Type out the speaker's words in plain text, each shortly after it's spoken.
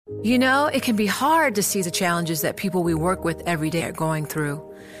You know, it can be hard to see the challenges that people we work with every day are going through.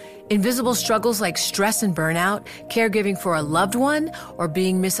 Invisible struggles like stress and burnout, caregiving for a loved one, or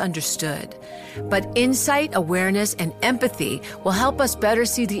being misunderstood. But insight, awareness, and empathy will help us better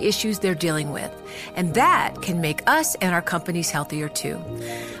see the issues they're dealing with. And that can make us and our companies healthier too.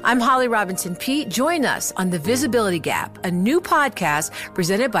 I'm Holly Robinson Peete. Join us on The Visibility Gap, a new podcast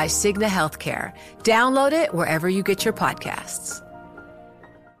presented by Cigna Healthcare. Download it wherever you get your podcasts.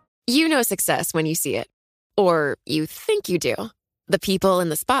 You know success when you see it. Or you think you do. The people in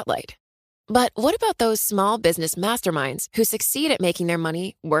the spotlight. But what about those small business masterminds who succeed at making their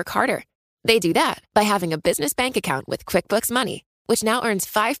money work harder? They do that by having a business bank account with QuickBooks Money, which now earns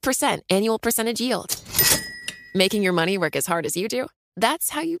 5% annual percentage yield. Making your money work as hard as you do?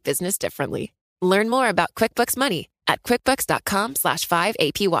 That's how you business differently. Learn more about QuickBooks Money at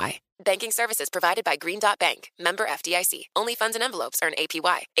quickbooks.com/5APY. Banking services provided by Green Dot Bank. Member FDIC. Only funds and envelopes earn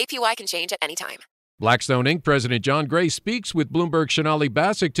APY. APY can change at any time. Blackstone Inc. President John Gray speaks with Bloomberg's Sonali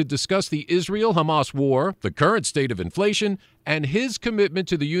Basak to discuss the Israel-Hamas war, the current state of inflation, and his commitment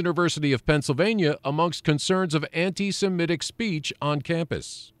to the University of Pennsylvania amongst concerns of anti-Semitic speech on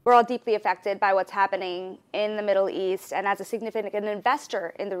campus. We're all deeply affected by what's happening in the Middle East, and as a significant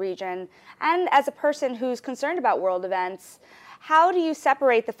investor in the region, and as a person who's concerned about world events, how do you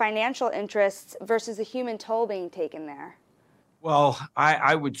separate the financial interests versus the human toll being taken there? Well,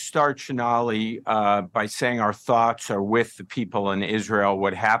 I would start, Sonali, by saying our thoughts are with the people in Israel.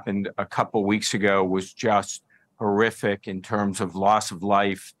 What happened a couple weeks ago was just horrific in terms of loss of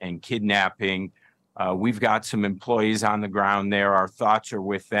life and kidnapping. We've got some employees on the ground there. Our thoughts are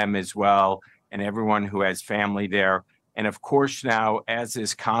with them as well, and everyone who has family there. And of course, now, as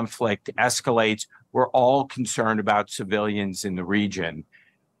this conflict escalates, we're all concerned about civilians in the region.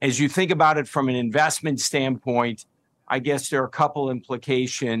 As you think about it from an investment standpoint, I guess there are a couple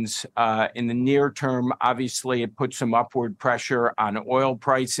implications. In the near term, obviously, it puts some upward pressure on oil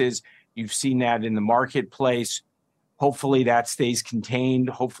prices. You've seen that in the marketplace. Hopefully that stays contained.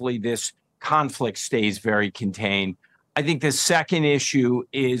 Hopefully this conflict stays very contained. I think the second issue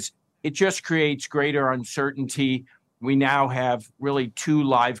is it just creates greater uncertainty. We now have really two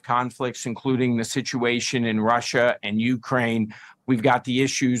live conflicts, including the situation in Russia and Ukraine. We've got the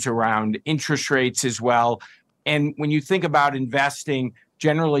issues around interest rates as well. And when you think about investing,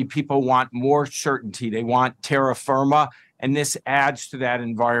 generally people want more certainty. They want terra firma, and this adds to that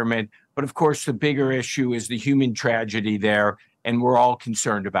environment. But of course, the bigger issue is the human tragedy there, and we're all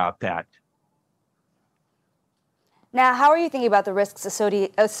concerned about that. Now, how are you thinking about the risks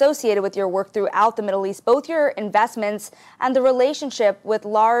associated with your work throughout the Middle East, both your investments and the relationship with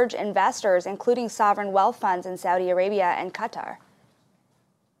large investors, including sovereign wealth funds in Saudi Arabia and Qatar?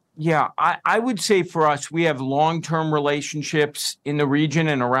 Yeah, I would say for us, we have long-term relationships in the region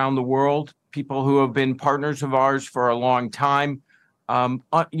and around the world, people who have been partners of ours for a long time.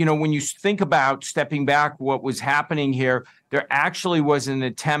 When you think about stepping back, what was happening here, there actually was an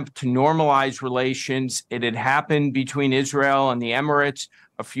attempt to normalize relations. It had happened between Israel and the Emirates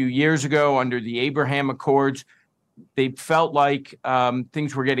a few years ago under the Abraham Accords. They felt like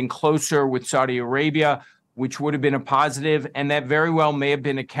things were getting closer with Saudi Arabia, which would have been a positive, and that very well may have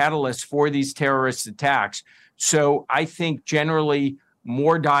been a catalyst for these terrorist attacks. So I think generally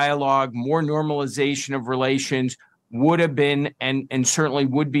more dialogue, more normalization of relations would have been and certainly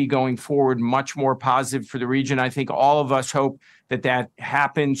would be going forward much more positive for the region. I think all of us hope that that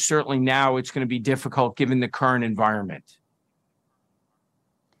happens. Certainly now it's going to be difficult given the current environment.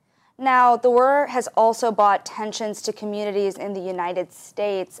 Now, the war has also brought tensions to communities in the United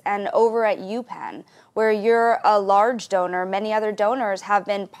States, and over at UPenn, where you're a large donor, many other donors have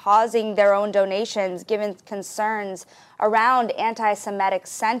been pausing their own donations given concerns around anti-Semitic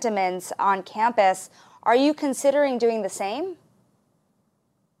sentiments on campus. Are you considering doing the same?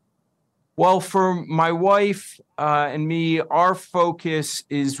 Well, for my wife and me, our focus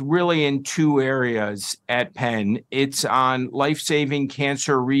is really in two areas at Penn. It's on life-saving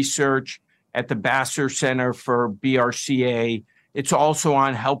cancer research at the Vassar Center for BRCA. It's also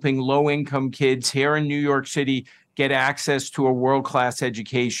on helping low-income kids here in New York City get access to a world-class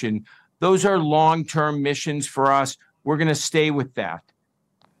education. Those are long-term missions for us. We're going to stay with that.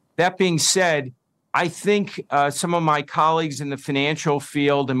 That being said, I think some of my colleagues in the financial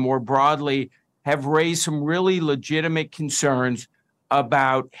field and more broadly have raised some really legitimate concerns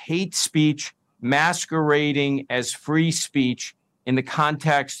about hate speech masquerading as free speech in the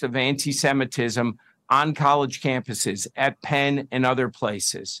context of anti-Semitism on college campuses at Penn and other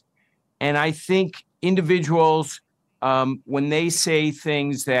places. And I think individuals, when they say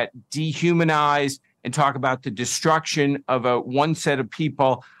things that dehumanize and talk about the destruction of one set of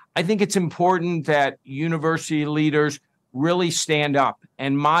people, I think it's important that university leaders really stand up.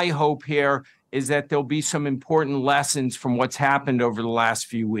 And my hope here is that there'll be some important lessons from what's happened over the last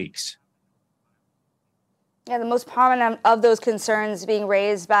few weeks. Yeah, the most prominent of those concerns being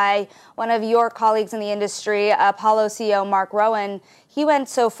raised by one of your colleagues in the industry, Apollo CEO Mark Rowan. He went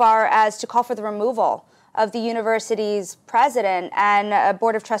so far as to call for the removal of the university's president and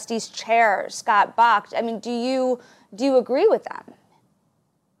Board of Trustees chair, Scott Bach. I mean, do you agree with them?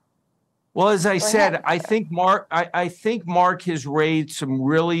 Well, as I said, I think Mark has raised some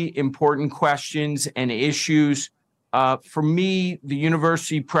really important questions and issues. For me, the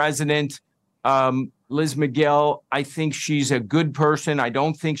university president, Liz McGill, I think she's a good person. I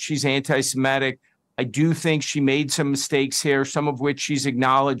don't think she's anti-Semitic. I do think she made some mistakes here, some of which she's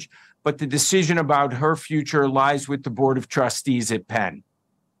acknowledged. But the decision about her future lies with the Board of Trustees at Penn.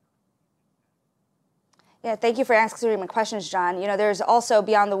 Yeah, thank you for answering my questions, John. You know, there's also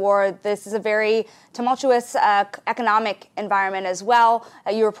beyond the war, this is a very tumultuous economic environment as well.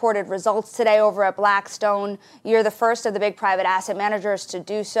 You reported results today over at Blackstone. You're the first of the big private asset managers to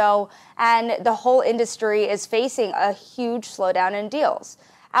do so. And the whole industry is facing a huge slowdown in deals.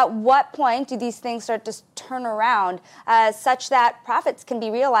 At what point do these things start to turn around such that profits can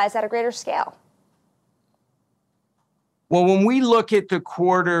be realized at a greater scale? Well, when we look at the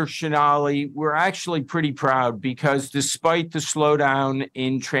quarter, Sonali, we're actually pretty proud because despite the slowdown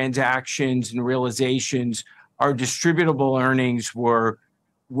in transactions and realizations, our distributable earnings were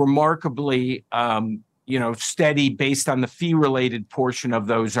remarkably, steady based on the fee-related portion of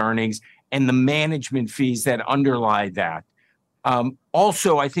those earnings and the management fees that underlie that.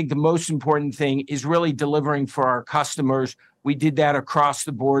 Also, I think the most important thing is really delivering for our customers. We did that across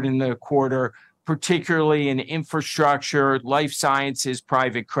the board in the quarter, particularly in infrastructure, life sciences,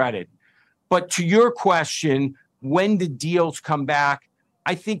 private credit. But to your question, when do deals come back?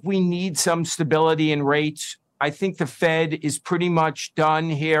 I think we need some stability in rates. I think the Fed is pretty much done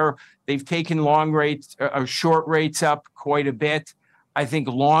here. They've taken short rates up quite a bit. I think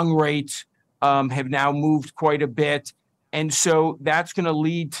long rates have now moved quite a bit. And so that's going to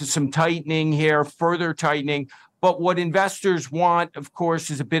lead to some tightening here, further tightening. But what investors want, of course,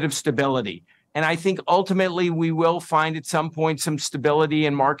 is a bit of stability. And I think ultimately we will find at some point some stability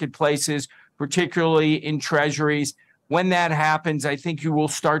in marketplaces, particularly in treasuries. When that happens, I think you will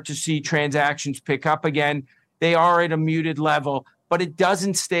start to see transactions pick up again. They are at a muted level, but it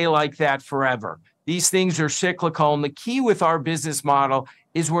doesn't stay like that forever. These things are cyclical. And the key with our business model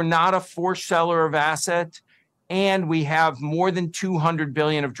is we're not a forced seller of assets, and we have more than $200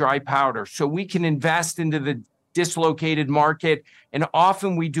 billion of dry powder. So we can invest into the dislocated market, and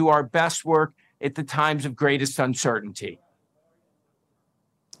often we do our best work at the times of greatest uncertainty.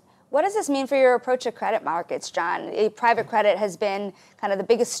 What does this mean for your approach to credit markets, John? Private credit has been kind of the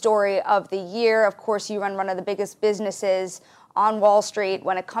biggest story of the year. Of course, you run one of the biggest businesses on Wall Street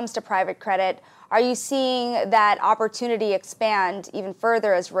when it comes to private credit. Are you seeing that opportunity expand even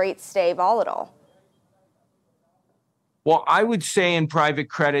further as rates stay volatile? Well, I would say in private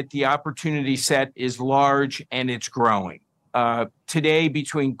credit, the opportunity set is large and it's growing. Today,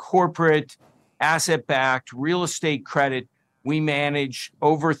 between corporate, asset-backed, real estate credit, we manage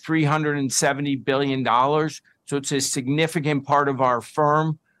over $370 billion. So it's a significant part of our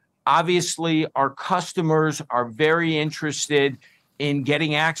firm. Obviously, our customers are very interested in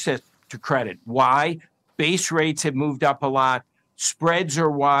getting access to credit. Why? Base rates have moved up a lot. Spreads are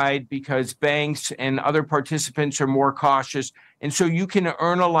wide because banks and other participants are more cautious. And so you can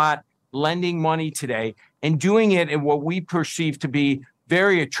earn a lot lending money today and doing it in what we perceive to be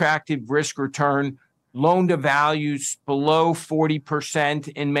very attractive risk return, loan to values below 40%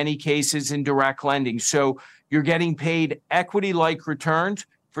 in many cases in direct lending. So you're getting paid equity-like returns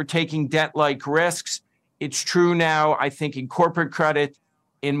for taking debt-like risks. It's true now, I think, in corporate credit,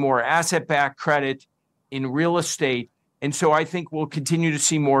 in more asset-backed credit, in real estate. And so I think we'll continue to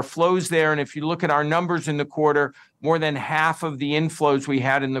see more flows there. And if you look at our numbers in the quarter, more than half of the inflows we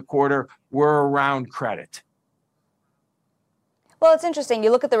had in the quarter were around credit. Well, it's interesting.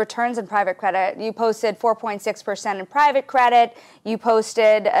 You look at the returns in private credit. You posted 4.6% in private credit. You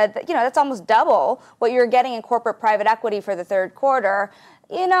posted, that's almost double what you're getting in corporate private equity for the third quarter.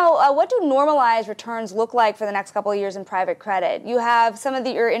 What do normalized returns look like for the next couple of years in private credit? You have some of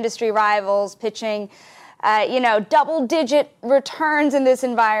your industry rivals pitching, double-digit returns in this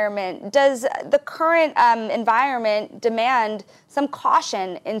environment. Does the current environment demand some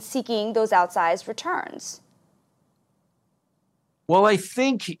caution in seeking those outsized returns? Well, I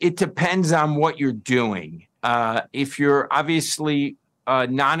think it depends on what you're doing. If you're obviously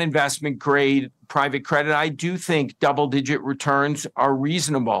non-investment grade private credit, I do think double-digit returns are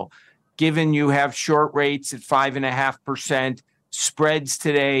reasonable, given you have short rates at 5.5%, spreads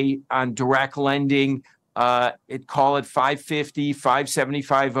today on direct lending, call it 550,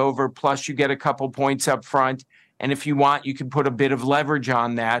 575 over, plus you get a couple points up front. And if you want, you can put a bit of leverage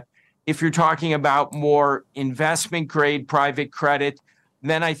on that. If you're talking about more investment grade private credit,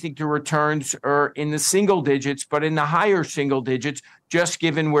 then I think the returns are in the single digits, but in the higher single digits, just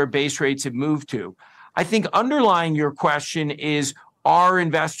given where base rates have moved to. I think underlying your question is, are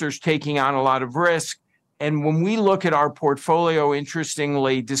investors taking on a lot of risk? And when we look at our portfolio,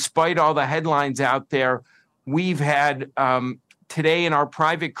 interestingly, despite all the headlines out there, we've had today in our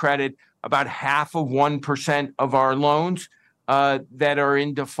private credit about 0.5% of our loans that are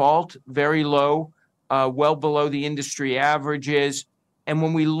in default, very low, well below the industry averages. And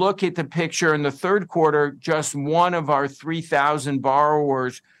when we look at the picture in the third quarter, just one of our 3,000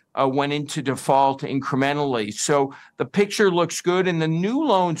 borrowers went into default incrementally. So the picture looks good. And the new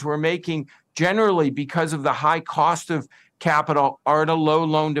loans we're making, generally because of the high cost of capital, are at a low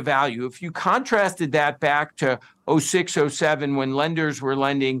loan to value. If you contrasted that back to 06, 07, when lenders were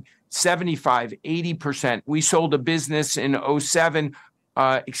lending 75, 80%, we sold a business in 07,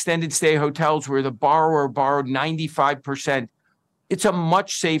 extended stay hotels, where the borrower borrowed 95%. It's a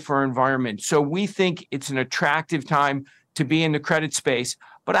much safer environment. So we think it's an attractive time to be in the credit space.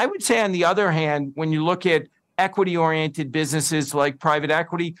 But I would say, on the other hand, when you look at equity-oriented businesses like private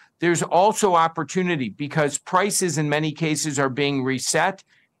equity, there's also opportunity, because prices in many cases are being reset,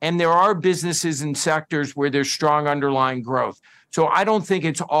 and there are businesses and sectors where there's strong underlying growth. So I don't think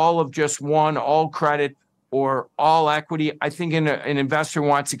it's all of just one, all credit or all equity. I think an investor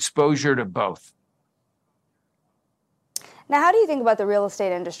wants exposure to both. Now, how do you think about the real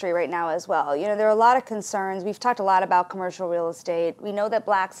estate industry right now as well? You know, there are a lot of concerns. We've talked a lot about commercial real estate. We know that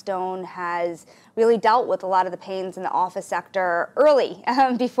Blackstone has really dealt with a lot of the pains in the office sector early,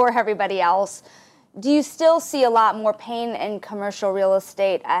 before everybody else. Do you still see a lot more pain in commercial real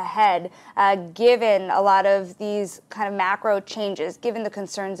estate ahead, given a lot of these kind of macro changes, given the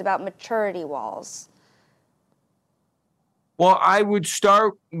concerns about maturity walls? Well, I would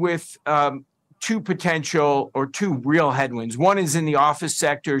start with two real headwinds. One is in the office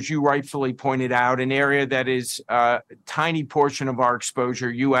sector, as you rightfully pointed out, an area that is a tiny portion of our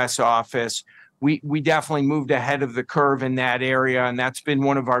exposure, U.S. office. We definitely moved ahead of the curve in that area, and that's been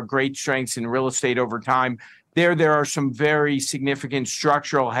one of our great strengths in real estate over time. There are some very significant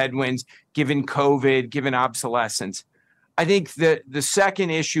structural headwinds, given COVID, given obsolescence. I think that the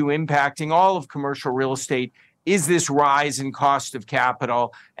second issue impacting all of commercial real estate is this rise in cost of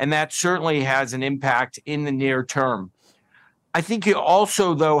capital, and that certainly has an impact in the near term. I think you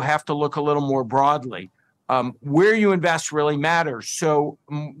also, though, have to look a little more broadly. Where you invest really matters. So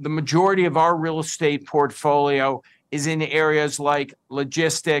the majority of our real estate portfolio is in areas like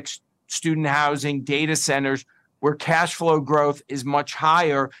logistics, student housing, data centers, where cash flow growth is much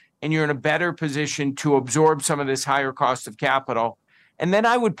higher, and you're in a better position to absorb some of this higher cost of capital. And then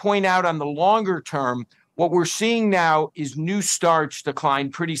I would point out, on the longer term, what we're seeing now is new starts decline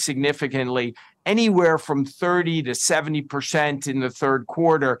pretty significantly, anywhere from 30 to 70% in the third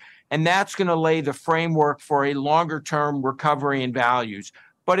quarter. And that's going to lay the framework for a longer-term recovery in values.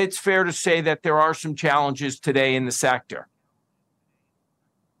 But it's fair to say that there are some challenges today in the sector.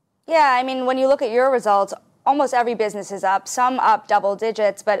 Yeah, I mean, when you look at your results, almost every business is up, some up double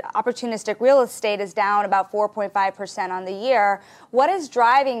digits, but opportunistic real estate is down about 4.5% on the year. What is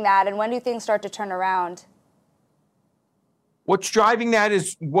driving that, and when do things start to turn around? What's driving that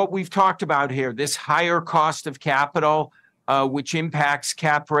is what we've talked about here, this higher cost of capital, which impacts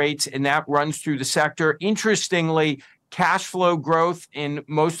cap rates, and that runs through the sector. Interestingly, cash flow growth in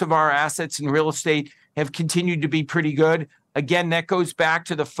most of our assets in real estate have continued to be pretty good. Again, that goes back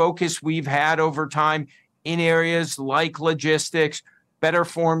to the focus we've had over time in areas like logistics, better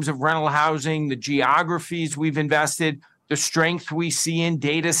forms of rental housing, the geographies we've invested, the strength we see in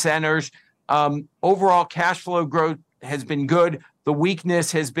data centers. Overall cash flow growth has been good. The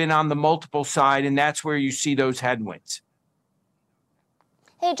weakness has been on the multiple side, and that's where you see those headwinds.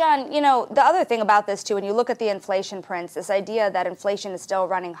 Hey, John, you know, the other thing about this, too, when you look at the inflation prints, this idea that inflation is still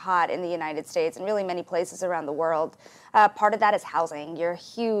running hot in the United States and really many places around the world, part of that is housing. You're a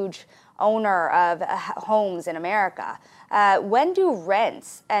huge owner of homes in America. When do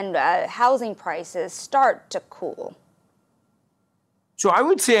rents and housing prices start to cool? So I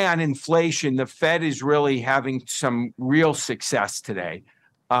would say on inflation, the Fed is really having some real success today.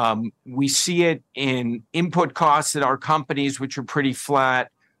 We see it in input costs at our companies, which are pretty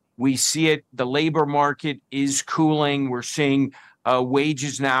flat. We see it, the labor market is cooling. We're seeing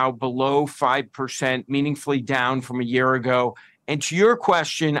Wages now below 5%, meaningfully down from a year ago. And to your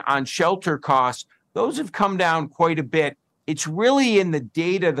question on shelter costs, those have come down quite a bit. It's really in the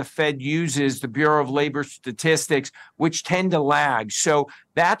data the Fed uses, the Bureau of Labor Statistics, which tend to lag. So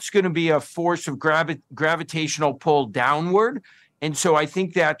that's going to be a force of gravitational pull downward. And so I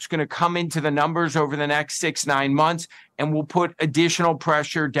think that's going to come into the numbers over the next 6-9 months and will put additional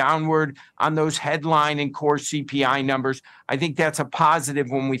pressure downward on those headline and core CPI numbers. I think that's a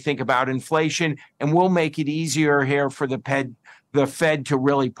positive when we think about inflation, and will make it easier here for the Fed to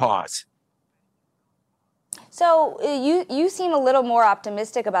really pause. So you seem a little more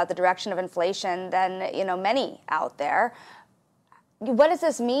optimistic about the direction of inflation than many out there. What does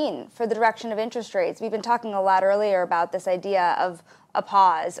this mean for the direction of interest rates? We've been talking a lot earlier about this idea of a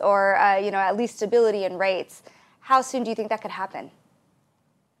pause or at least stability in rates. How soon do you think that could happen?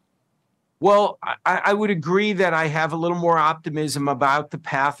 Well, I would agree that I have a little more optimism about the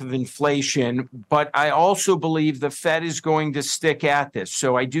path of inflation, but I also believe the Fed is going to stick at this.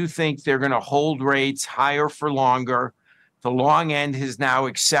 So I do think they're going to hold rates higher for longer. The long end has now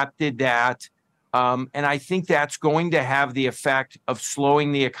accepted that. And I think that's going to have the effect of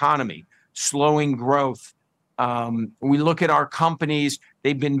slowing the economy, slowing growth. We look at our companies,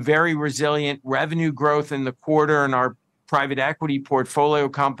 they've been very resilient. Revenue growth in the quarter in our private equity portfolio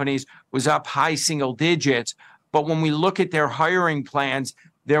companies was up high single digits. But when we look at their hiring plans,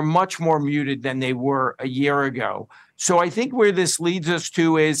 they're much more muted than they were a year ago. So I think where this leads us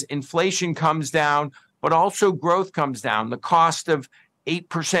to is inflation comes down, but also growth comes down. The cost of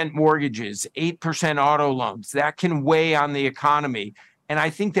 8% mortgages, 8% auto loans, that can weigh on the economy. And I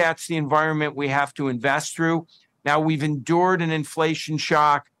think that's the environment we have to invest through. Now, we've endured an inflation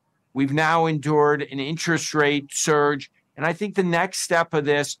shock. We've now endured an interest rate surge. And I think the next step of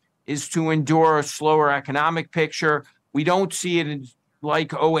this is to endure a slower economic picture. We don't see it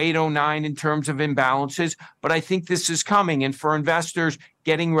like 08, 09 in terms of imbalances, but I think this is coming. And for investors,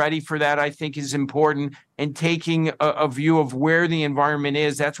 getting ready for that, I think, is important, and taking a view of where the environment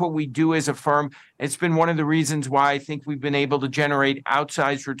is. That's what we do as a firm. It's been one of the reasons why I think we've been able to generate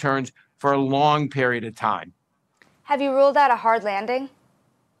outsized returns for a long period of time. Have you ruled out a hard landing?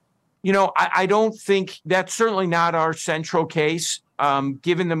 I don't think that's certainly not our central case.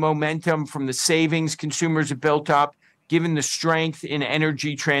 Given the momentum from the savings consumers have built up, given the strength in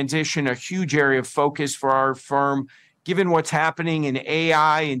energy transition, a huge area of focus for our firm, given what's happening in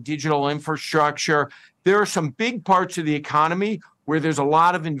AI and digital infrastructure, there are some big parts of the economy where there's a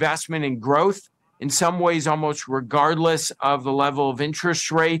lot of investment and growth, in some ways almost regardless of the level of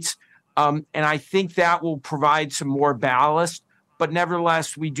interest rates. And I think that will provide some more ballast. But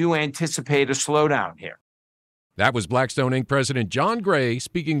nevertheless, we do anticipate a slowdown here. That was Blackstone Inc. President John Gray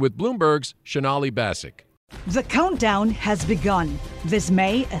speaking with Bloomberg's Sonali Basak. The countdown has begun. This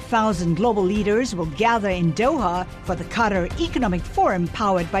May, 1,000 global leaders will gather in Doha for the Qatar Economic Forum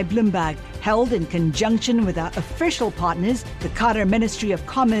powered by Bloomberg, held in conjunction with our official partners, the Qatar Ministry of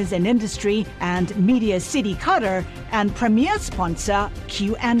Commerce and Industry and Media City Qatar, and premier sponsor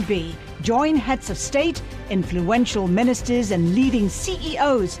QNB. Join heads of state, influential ministers, and leading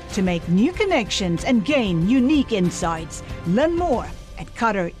CEOs to make new connections and gain unique insights. Learn more at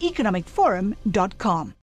QatarEconomicForum.com.